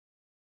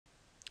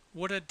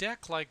Would a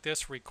deck like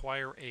this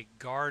require a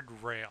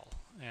guardrail?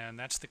 And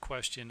that's the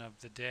question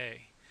of the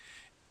day.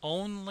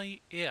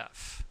 Only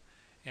if,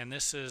 and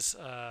this is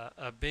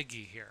a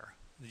biggie here,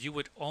 you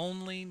would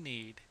only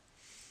need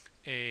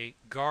a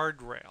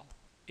guardrail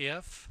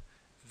if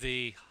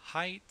the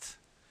height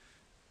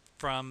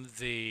from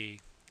the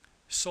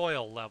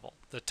soil level,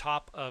 the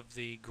top of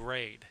the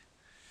grade,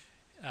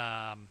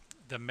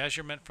 the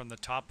measurement from the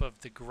top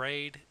of the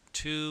grade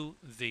to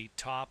the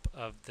top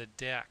of the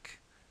deck,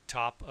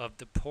 top of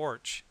the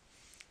porch,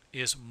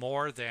 is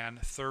more than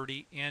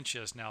 30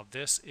 inches. Now,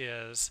 this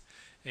is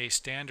a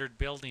standard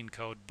building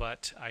code,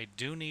 but I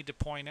do need to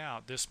point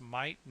out this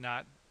might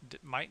not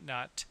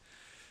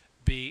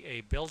be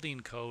a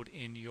building code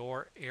in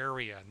your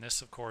area, and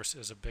this, of course,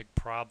 is a big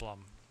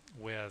problem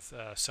with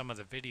some of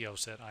the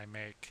videos that I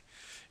make,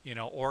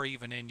 or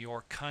even in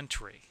your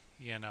country.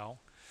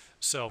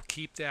 So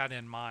keep that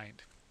in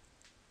mind.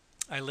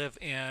 I live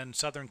in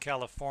Southern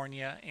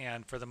California,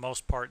 and for the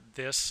most part,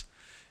 this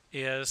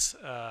is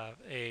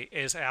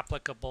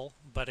applicable.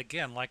 But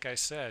again, like I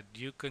said,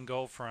 you can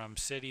go from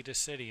city to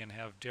city and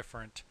have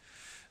different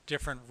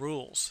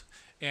rules.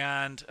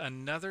 And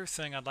another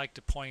thing I'd like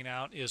to point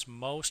out is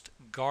most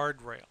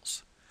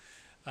guardrails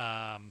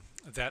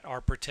that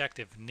are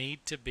protective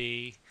need to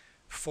be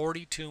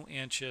 42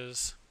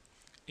 inches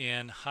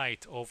in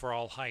height,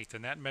 overall height,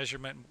 and that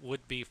measurement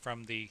would be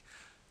from the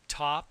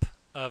top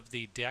of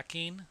the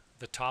decking,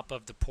 the top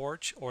of the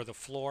porch or the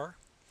floor,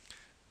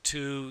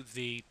 to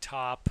the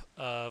top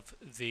of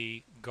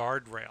the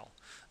guardrail.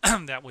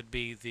 That would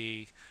be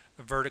the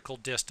vertical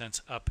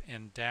distance up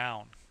and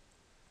down.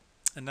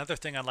 Another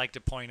thing I'd like to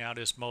point out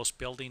is most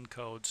building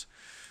codes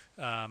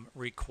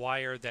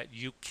require that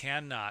you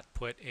cannot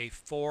put a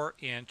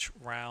 4-inch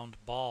round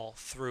ball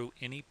through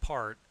any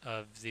part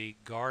of the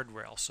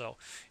guardrail. So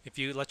if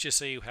you, let's just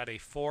say you had a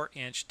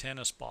 4-inch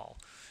tennis ball,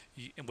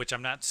 which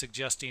I'm not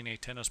suggesting a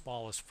tennis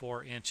ball is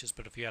 4 inches,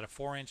 but if you had a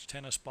 4-inch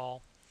tennis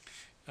ball,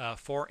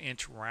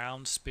 4-inch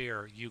round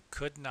spear, you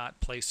could not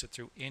place it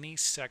through any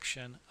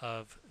section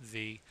of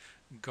the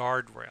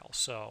guardrail.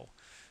 So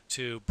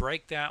to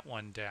break that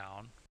one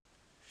down,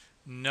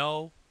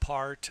 no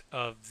part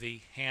of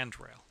the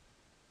handrail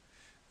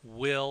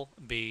will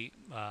be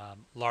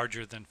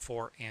larger than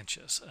 4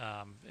 inches,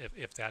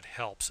 if that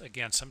helps.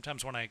 Again,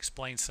 sometimes when I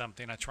explain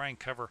something, I try and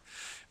cover,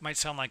 it might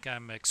sound like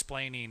I'm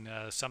explaining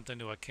something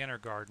to a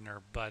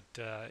kindergartner, but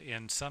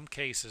in some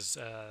cases,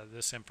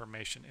 this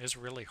information is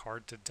really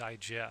hard to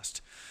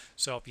digest.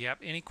 So if you have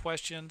any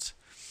questions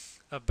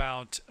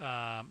about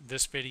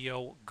this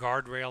video,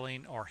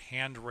 guardrailing or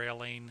hand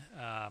railing,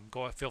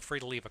 feel free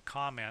to leave a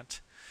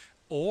comment.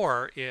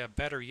 Or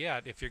better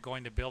yet, if you're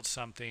going to build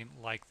something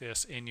like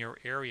this in your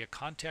area,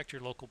 contact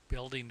your local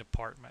building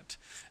department.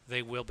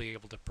 They will be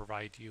able to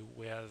provide you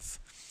with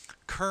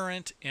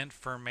current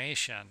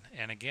information.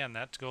 And again,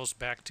 that goes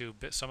back to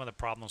some of the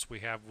problems we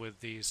have with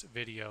these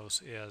videos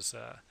is,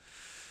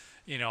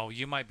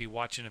 you might be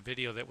watching a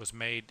video that was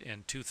made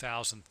in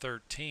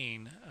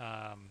 2013,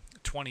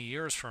 20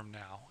 years from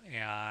now,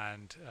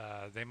 and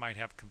they might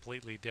have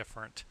completely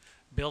different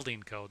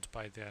building codes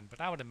by then.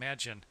 But I would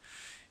imagine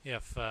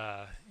if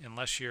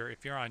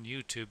you're on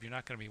YouTube, you're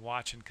not going to be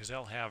watching because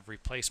they'll have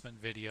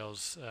replacement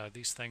videos.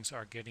 These things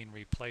are getting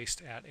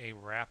replaced at a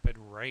rapid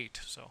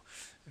rate. So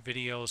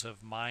videos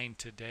of mine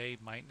today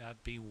might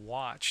not be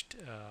watched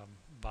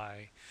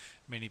by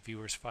many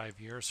viewers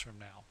 5 years from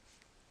now.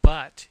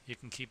 But you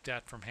can keep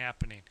that from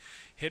happening.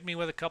 Hit me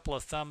with a couple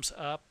of thumbs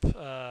up.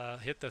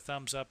 Hit the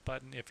thumbs up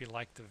button if you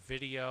like the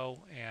video.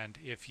 And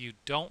if you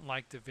don't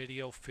like the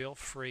video, feel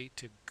free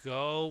to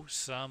go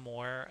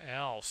somewhere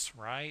else,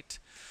 right?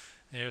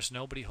 There's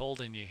nobody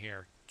holding you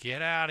here.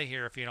 Get out of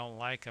here if you don't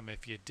like them.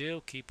 If you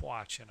do, keep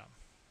watching them.